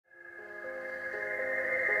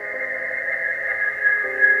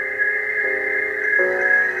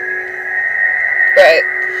Great.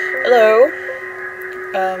 Hello.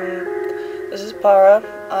 This is Para.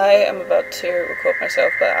 I am about to record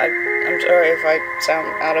myself, but I'm sorry if I sound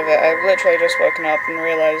out of it. I've literally just woken up and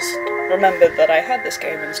remembered that I had this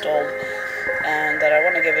game installed, and that I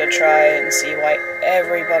want to give it a try and see why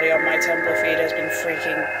everybody on my Tumblr feed has been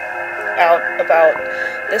freaking out about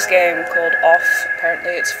this game called Off.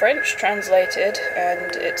 Apparently it's French translated,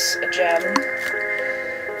 and it's a gem.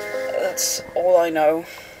 That's all I know.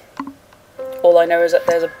 All I know is that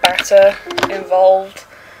there's a batter involved,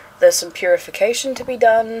 there's some purification to be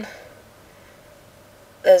done,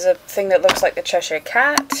 there's a thing that looks like the Cheshire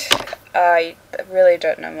Cat. I really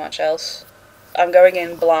don't know much else. I'm going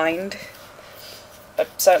in blind. I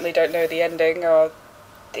certainly don't know the ending, or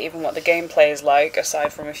even what the gameplay is like,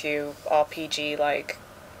 aside from a few RPG-like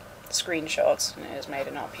screenshots. And it is made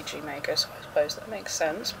in RPG Maker, so I suppose that makes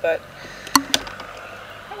sense, but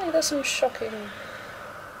apparently there's some shocking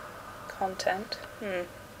content.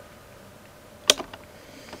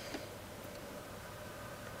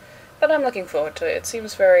 But I'm looking forward to it. It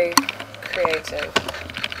seems very creative.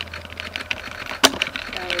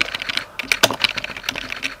 And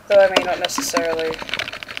though I may not necessarily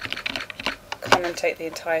commentate the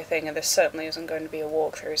entire thing, and this certainly isn't going to be a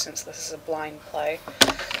walkthrough since this is a blind play,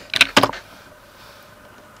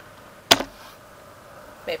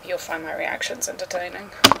 maybe you'll find my reactions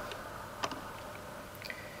entertaining.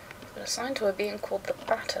 Assigned to a being called the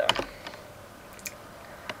Batter.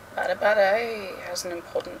 Batter has an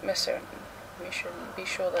important mission. Be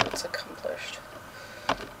sure that it's accomplished.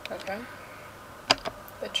 Okay.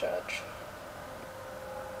 The Judge.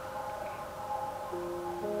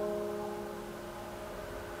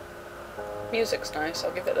 Music's nice,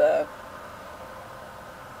 I'll give it a...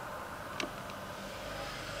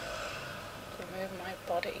 Remove my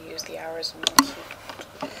body, use the arrows on the keyboard.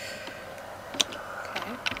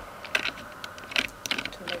 Okay.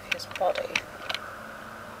 To move his body.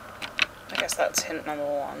 I guess that's hint number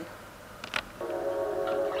one.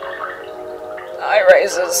 Eye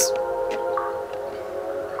razors.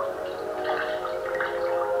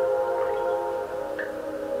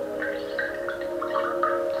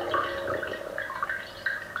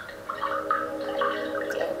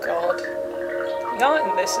 Oh god. The art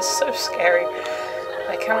in this is so scary.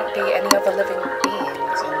 There cannot be any other living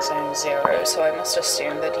beings in Zone 0, so I must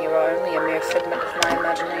assume that you are only a mere figment of my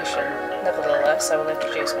imagination. Nevertheless, I will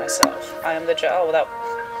introduce myself. I am the judge. Oh, that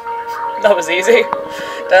was easy.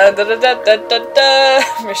 Da, da, da, da, da, da, da.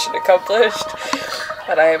 Mission accomplished.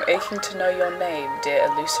 But I am aching to know your name, dear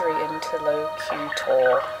illusory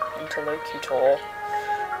interlocutor.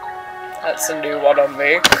 That's a new one on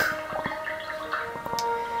me.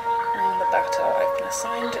 I am the Batter. I've been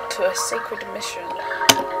assigned to a sacred mission.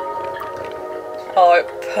 Oh, it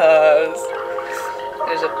purrs.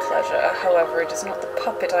 It is a pleasure. However, it is not the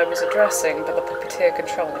puppet I was addressing, but the puppeteer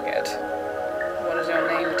controlling it. What is your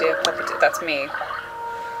name, dear puppeteer? That's me.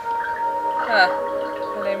 Her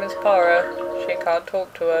name is Para. She can't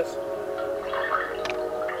talk to us.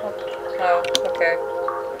 Oh, okay.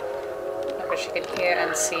 But she can hear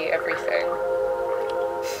and see everything.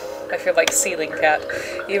 I feel like Ceiling Cat.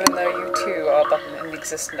 Even though you too are but an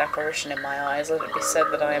inexistent apparition in my eyes, let it be said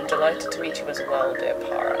that I am delighted to meet you as well, dear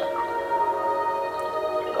Para.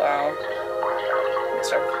 Wow.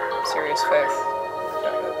 Must have serious faith.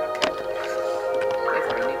 Okay. If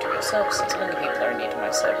you need your services, many people are in need of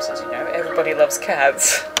my services, you know. Everybody loves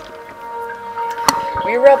cats.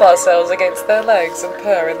 We rub ourselves against their legs and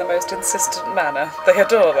purr in the most insistent manner. They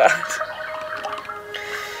adore that.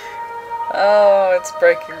 Oh, it's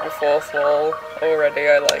breaking the fourth wall. Already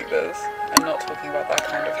I like this. I'm not talking about that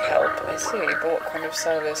kind of help. I see, but what kind of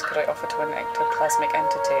service could I offer to an ectoplasmic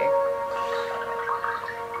entity?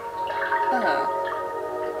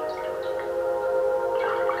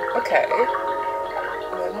 Okay. Are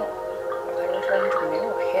they referring to me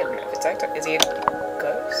or him? If it's is he a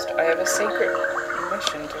ghost? I have a sacred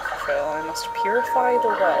mission to fulfill. I must purify the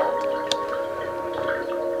world.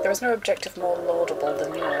 There is no objective more laudable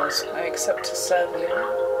than yours. I accept to serve you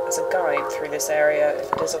as a guide through this area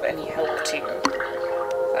if it is of any help to you.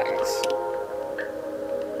 Thanks.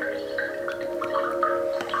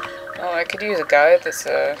 Oh, I could use a guide that's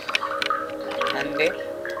handy.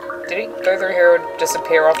 Did he go through here and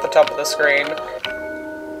disappear off the top of the screen?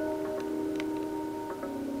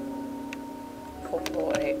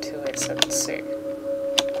 448287C.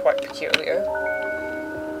 Quite peculiar.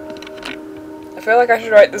 I feel like I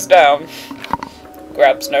should write this down.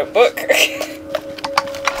 Grabs notebook.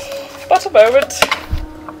 But a moment.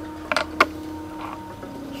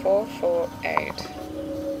 448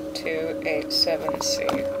 287C.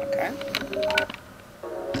 Okay.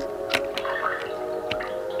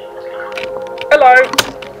 Hello!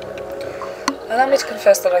 Allow me to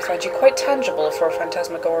confess that I find you quite tangible for a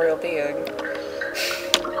phantasmagorial being.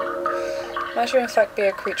 Might you in fact be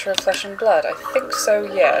a creature of flesh and blood? I think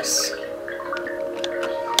so, yes.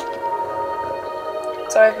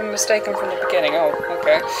 So I've been mistaken from the beginning. Oh,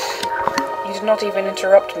 okay. You did not even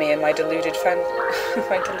interrupt me in my deluded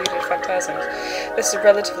phantasms. This is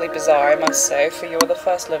relatively bizarre, I must say, for you are the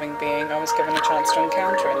first living being I was given a chance to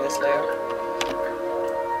encounter in this lair.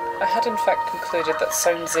 I had in fact concluded that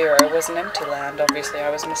Zone 0 was an empty land. Obviously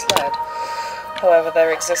I was misled. However,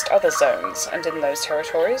 there exist other zones, and in those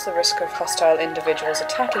territories the risk of hostile individuals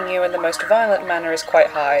attacking you in the most violent manner is quite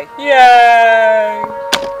high. Yay!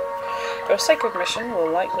 Your sacred mission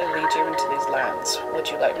will likely lead you into these lands.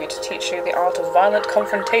 Would you like me to teach you the art of violent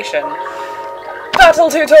confrontation?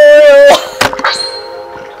 Battle tutorial!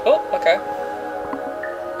 Oh, okay.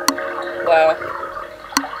 Wow.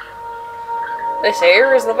 This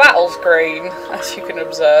here is the battle screen. As you can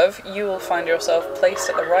observe, you will find yourself placed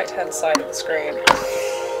at the right-hand side of the screen.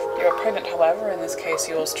 Your opponent, however, in this case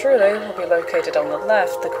yours truly, will be located on the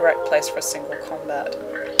left, the correct place for a single combat.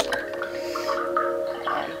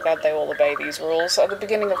 I'm glad they all obey these rules. At the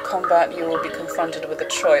beginning of combat, you will be confronted with a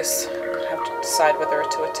choice. You have to decide whether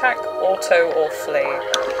to attack, auto, or flee.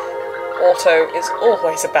 Auto is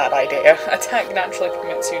always a bad idea. Attack naturally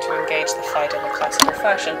permits you to engage the fight in the classical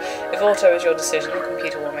fashion. If auto is your decision, the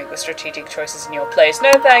computer will make the strategic choices in your place.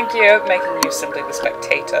 No thank you, making you simply the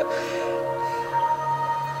spectator.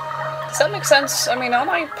 Does that make sense? I mean,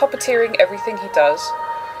 aren't I puppeteering everything he does?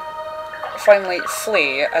 Finally,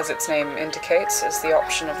 flee, as its name indicates, is the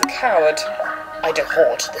option of the coward. I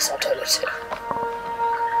abhorred this alternative.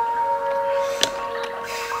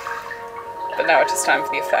 But now it is time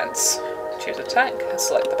for the offence. Choose attack,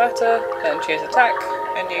 select the batter, then choose attack,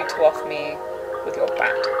 and you to off me with your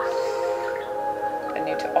bat. And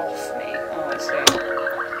you to off me. Oh, I see.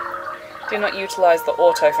 Do not utilise the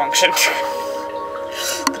auto function.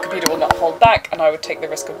 The computer will not hold back, and I would take the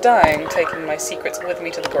risk of dying, taking my secrets with me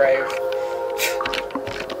to the grave.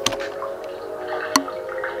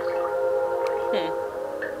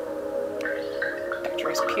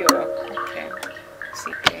 Battery is pure. Okay.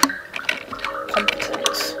 CP.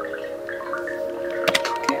 Competence.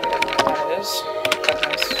 Okay, we don't know what that is.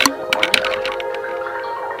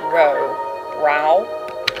 Row. Row.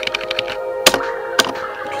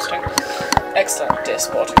 Interesting. Excellent, dear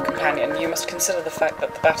sportive companion. You must consider the fact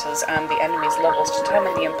that the batters and the enemy's levels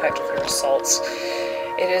determine the impact of your assaults.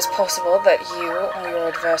 It is possible that you or your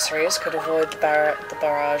adversaries could avoid the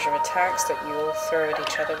barrage of attacks that you will throw at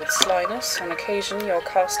each other with slyness. On occasion, your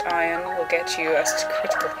cast iron will get you a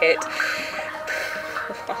critical hit.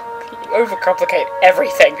 You overcomplicate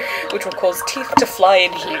everything, which will cause teeth to fly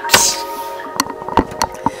in heaps.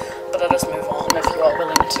 But let us move on, if you are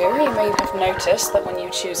willing to. You may have noticed that when you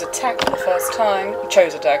choose attack for the first time, after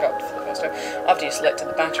you selected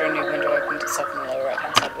the batter, a new window opened itself in the lower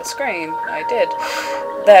right-hand side of the screen. I did.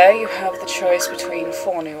 There you have the choice between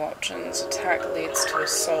 4 new options. Attack leads to a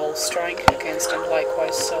soul strike against a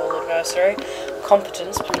likewise soul adversary.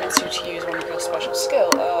 Competence permits you to use one of your special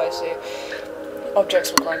skills. Oh, I see.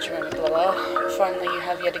 Objects will grant you any blah blah. Finally, you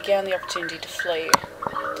have yet again the opportunity to flee.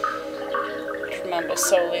 Remember,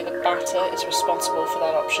 solely the batter is responsible for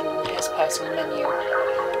that option in his personal menu.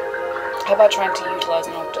 How about trying to utilize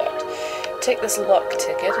an object? Take this luck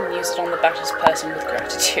ticket and use it on the batter's person with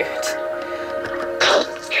gratitude.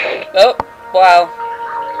 Oh, wow.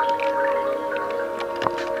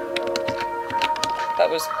 That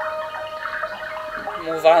was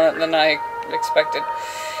more violent than I expected.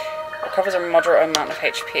 Recovers a moderate amount of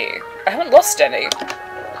HP. I haven't lost any.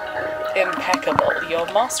 Impeccable. Your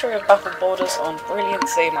mastery of battle borders on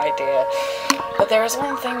brilliancy, my dear. But there is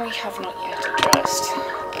one thing we have not yet addressed.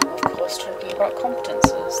 Of course, talking about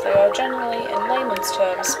competences. They are generally, in layman's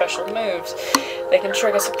terms, special moves. They can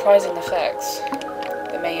trigger surprising effects.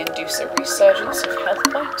 They may induce a resurgence of health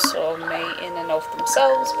points, or may in and of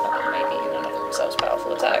themselves,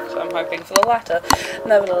 powerful attacks. I'm hoping for the latter.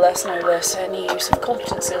 Nevertheless, no less, any use of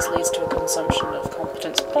competences leads to a consumption of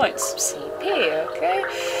competence points. CP, okay?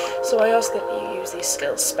 So I ask that you use these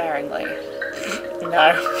skills sparingly.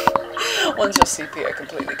 No. Once your CP are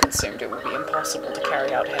completely consumed, it will be impossible to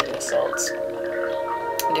carry out heavy assaults.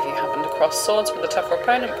 And if you happen to cross swords with a tougher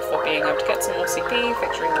opponent before being able to get some more CP,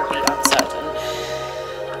 victory will be uncertain.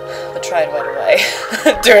 But try it right away.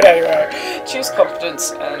 Do it anyway. Choose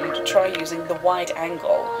competence and try using the wide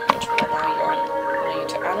angle, which will allow you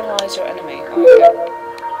to analyze your enemy. Oh, okay.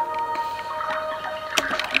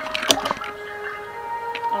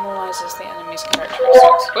 Analyzes the enemy's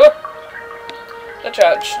characteristics. Oh! The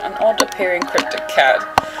judge, an odd-appearing cryptic cat.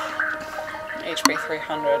 HP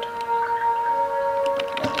 300.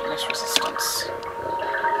 No weakness resistance.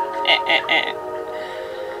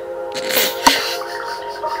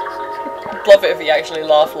 I'd love it if he actually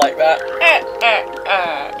laughed like that.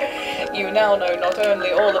 You now know not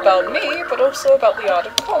only all about me, but also about the art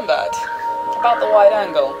of combat. About the wide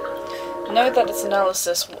angle. Know that its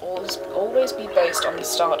analysis will always be based on the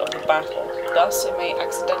start of the battle. Thus, it may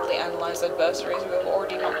accidentally analyze adversaries who have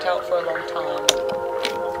already knocked out for a long time.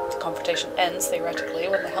 The confrontation ends, theoretically,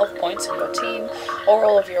 when the health points of your team or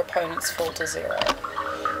all of your opponents fall to 0.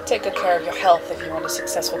 Take good care of your health if you want a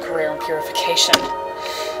successful career in purification.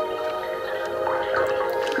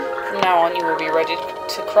 From now on, you will be ready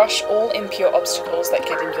to crush all impure obstacles that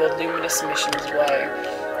get in your luminous mission's way.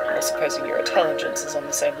 Supposing your intelligence is on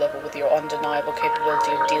the same level with your undeniable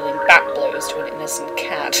capability of dealing back blows to an innocent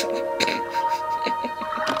cat.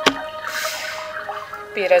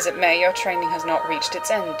 Be it as it may, your training has not reached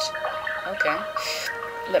its end. Okay.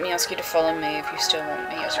 Let me ask you to follow me if you still want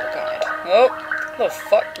me as your guide. Oh! The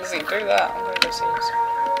fuck does he do that? I'm going to go see this.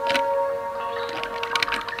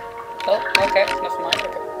 Oh, okay. Never mind. Okay.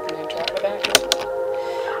 I'm going to interact with that.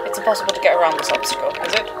 It's impossible to get around this obstacle,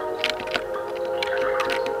 is it?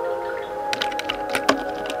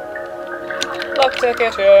 Lock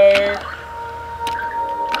ticket, yay!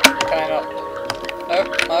 Can I not?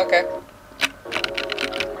 Nope, okay.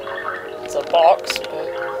 It's a box, but...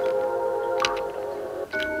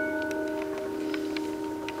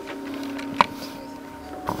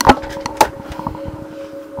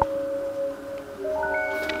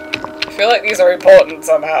 I feel like these are important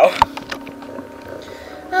somehow.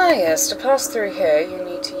 Ah yes, to pass through here you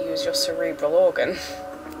need to use your cerebral organ.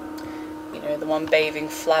 You know, the one bathing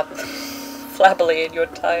flabbily in your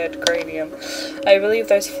tired cranium. I believe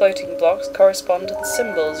those floating blocks correspond to the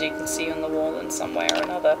symbols you can see on the wall in some way or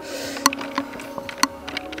another.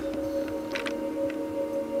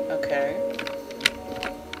 Okay.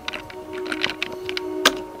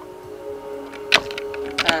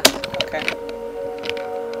 Ah, okay.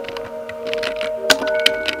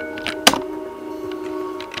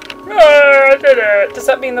 Oh, I did it! Does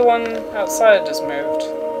that mean the one outside has moved?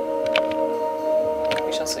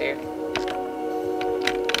 We shall see.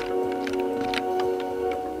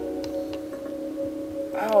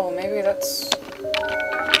 Oh, maybe that's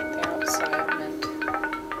the outside meant.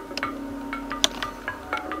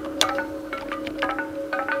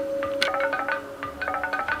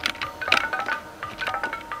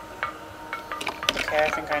 Okay, I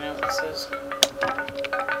think I know what this is.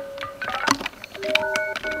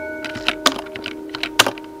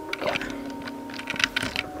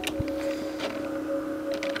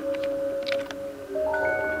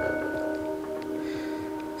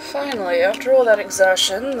 Finally, after all that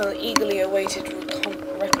exertion, the eagerly awaited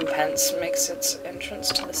recompense makes its entrance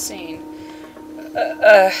to the scene.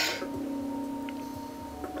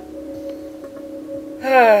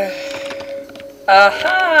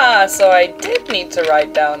 Aha! So I did need to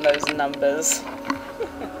write down those numbers.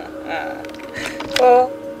 4,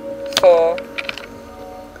 4,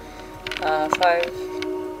 5,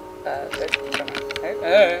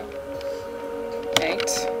 8,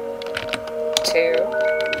 2,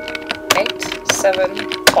 8, 7,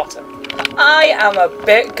 bottom. I am a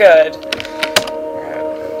bit good.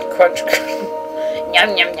 Crunch, crunch.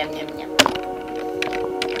 Yum, yum, yum, yum, yum.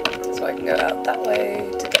 So I can go out that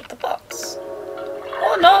way to get the box.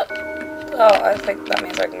 Or not. Oh, I think that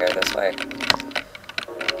means I can go this way.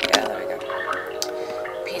 Yeah, there we go.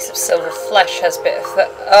 Piece of silver flesh has bit of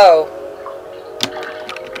oh.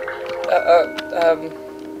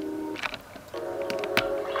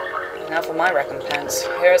 Now for my recompense.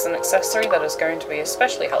 Here is an accessory that is going to be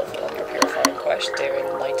especially helpful on your purifying quest, dear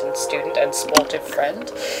enlightened student and sportive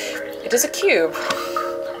friend. It is a cube.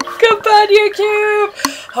 Companion cube!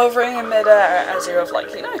 Hovering in midair, as you have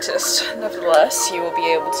likely noticed. Nevertheless, you will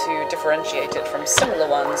be able to differentiate it from similar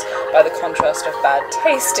ones by the contrast of bad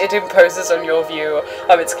taste it imposes on your view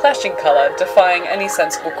of its clashing colour, defying any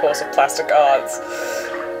sensible course of plastic arts.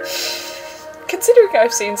 Considering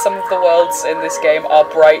I've seen some of the worlds in this game are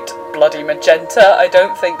bright, bloody magenta, I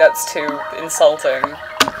don't think that's too insulting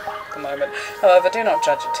at the moment. However, do not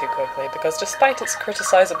judge it too quickly, because despite its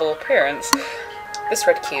criticisable appearance, this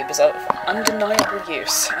red cube is of undeniable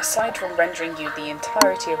use. Aside from rendering you the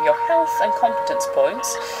entirety of your health and competence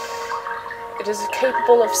points, it is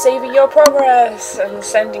capable of saving your progress and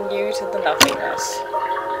sending you to the nothingness.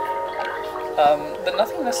 The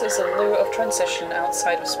nothingness is a lure of transition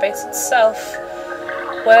outside of space itself,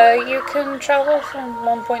 where you can travel from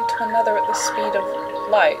one point to another at the speed of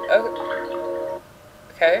light. Oh,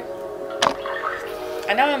 okay.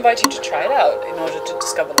 I now invite you to try it out in order to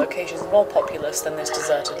discover locations more populous than this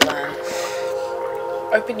deserted land.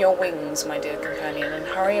 Open your wings, my dear companion, and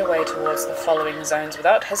hurry away towards the following zones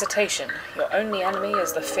without hesitation. Your only enemy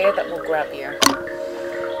is the fear that will grab you.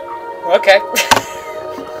 Okay.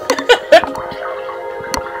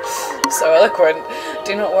 So eloquent.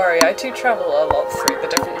 Do not worry, I too travel a lot through the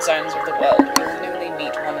different zones of the world. We will newly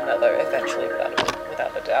meet one another eventually,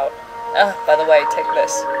 without a doubt. Ah, by the way, take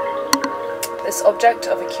this. This object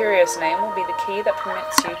of a curious name will be the key that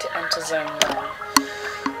permits you to enter Zone 1.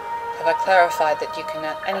 Have I clarified that you can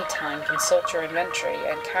at any time consult your inventory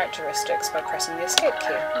and characteristics by pressing the escape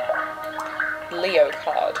key? Leo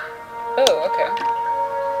card. Oh, okay.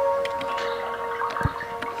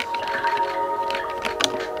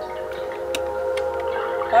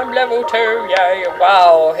 I'm level 2, yay!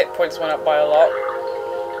 Wow, hit points went up by a lot.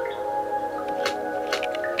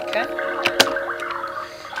 Okay.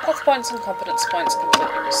 Health points and competence points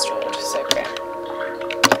completely restored, so okay.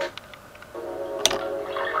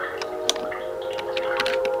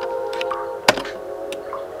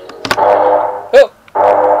 Oh!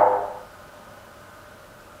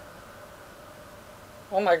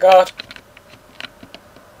 Oh my god.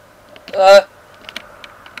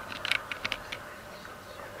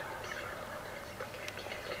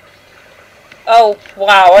 Oh,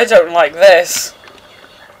 wow, I don't like this.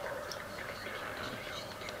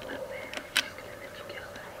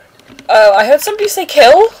 Oh, I heard somebody say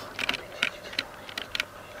kill?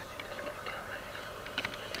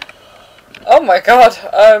 Oh my god,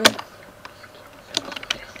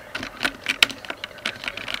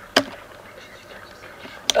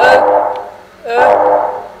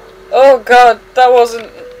 oh god, that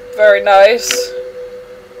wasn't very nice.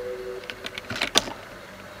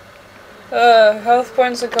 Health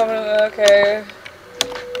points are coming, okay.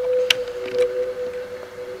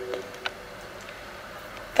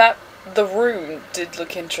 The room did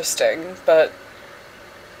look interesting, but,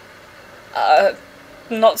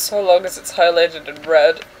 not so long as it's highlighted in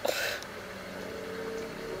red.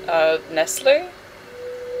 Nestle?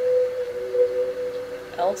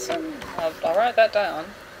 Elson? I'll write that down.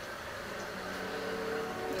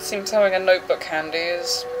 It seems having a notebook handy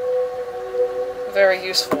is very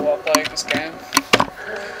useful while playing this game.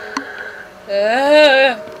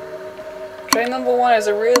 Train number 1 is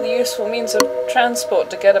a really useful means of transport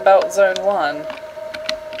to get about Zone 1.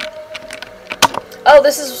 Oh,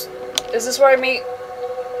 is this where I meet?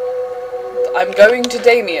 I'm going to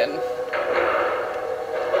Damien.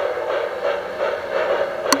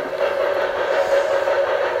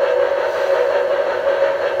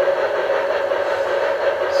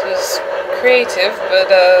 This is creative, but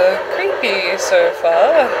creepy so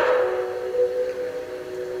far.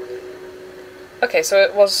 Okay, so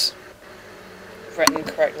it was written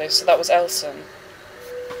correctly, so that was Elson.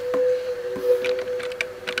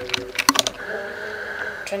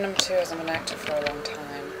 Train number 2 hasn't been active for a long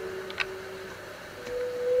time.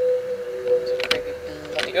 That was a creepy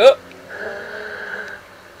bloody... Oh!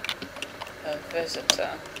 A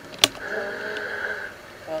visitor.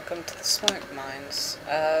 Welcome to the smoke mines.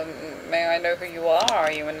 May I know who you are?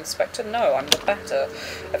 Are you an inspector? No, I'm the Batter.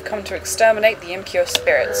 I've come to exterminate the impure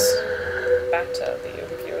spirits. Batter, the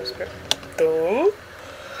impure spirit. Oh?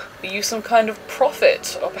 Are you some kind of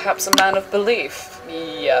prophet, or perhaps a man of belief?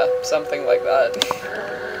 Yeah, something like that.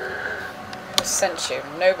 Who sent you?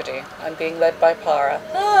 Nobody. I'm being led by Para.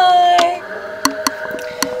 Hi!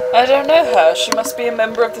 I don't know her. She must be a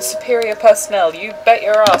member of the superior personnel. You bet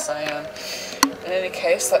your ass I am. In any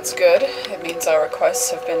case, that's good. It means our requests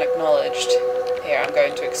have been acknowledged. Here, I'm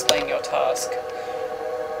going to explain your task.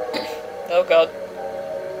 Oh god.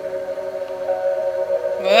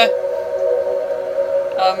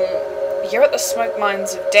 You're at the smoke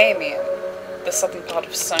mines of Damien, the southern part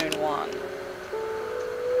of Zone 1.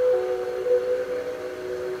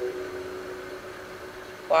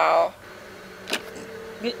 Wow.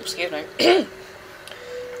 Excuse me.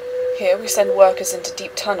 Here we send workers into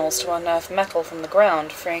deep tunnels to unearth metal from the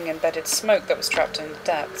ground, freeing embedded smoke that was trapped in the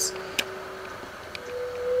depths.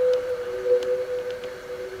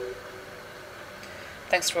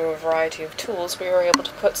 Thanks to a variety of tools, we were able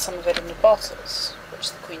to put some of it into bottles,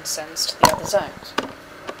 which the Queen sends to the other zones.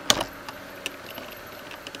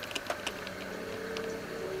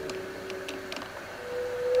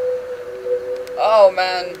 Oh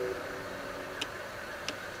man.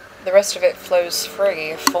 The rest of it flows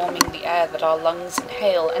free, forming the air that our lungs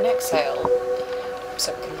inhale and exhale,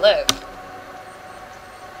 so we can live.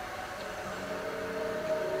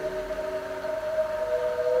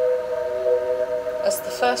 As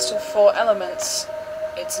the first of 4 elements,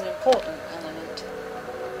 it's an important element.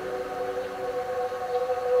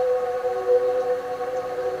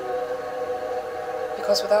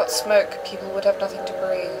 because without smoke, people would have nothing to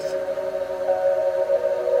breathe.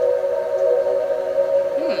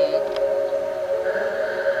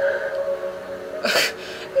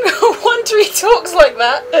 No wonder he talks like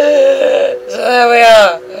that. So there we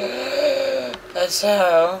are.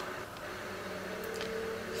 So,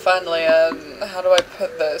 finally, how do I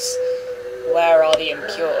put this? Where are the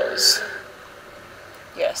impures?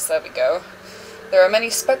 Yes, there we go. There are many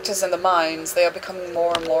spectres in the mines. They are becoming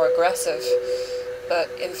more and more aggressive.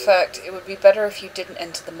 But in fact, it would be better if you didn't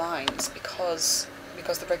enter the mines because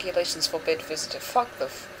the regulations forbid visitor. Fuck the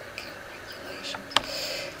fucking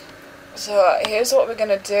regulations. So here's what we're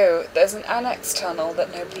gonna do. There's an annex tunnel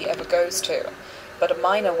that nobody ever goes to. But a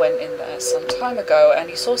miner went in there some time ago and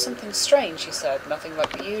he saw something strange, he said. Nothing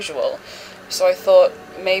like the usual. So I thought,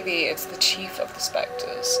 maybe it's the chief of the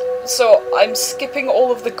spectres. So I'm skipping all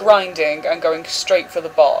of the grinding and going straight for the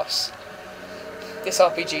boss. This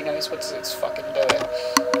RPG knows what it's fucking doing.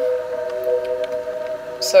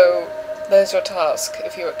 So, there's your task.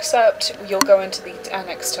 If you accept, you'll go into the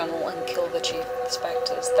annex tunnel and kill the chief of the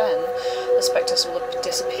spectres. Then, the spectres will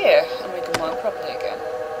disappear and we can mine properly again.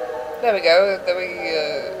 There we go.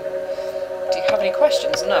 Do you have any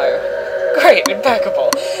questions? No. Great,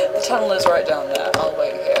 impeccable. The tunnel is right down there. I'll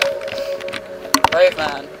wait here. Brave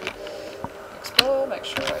man. Explore, make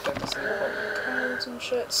sure I don't miss any important codes and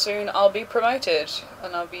shit. Soon I'll be promoted,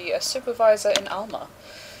 and I'll be a supervisor in Alma.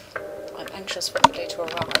 I'm anxious for the day to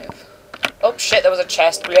arrive. Oh shit, there was a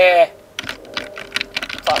chest. Bleh.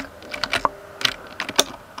 Fuck.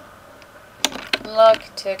 Luck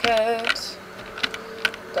ticket.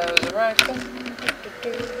 That was a reckon.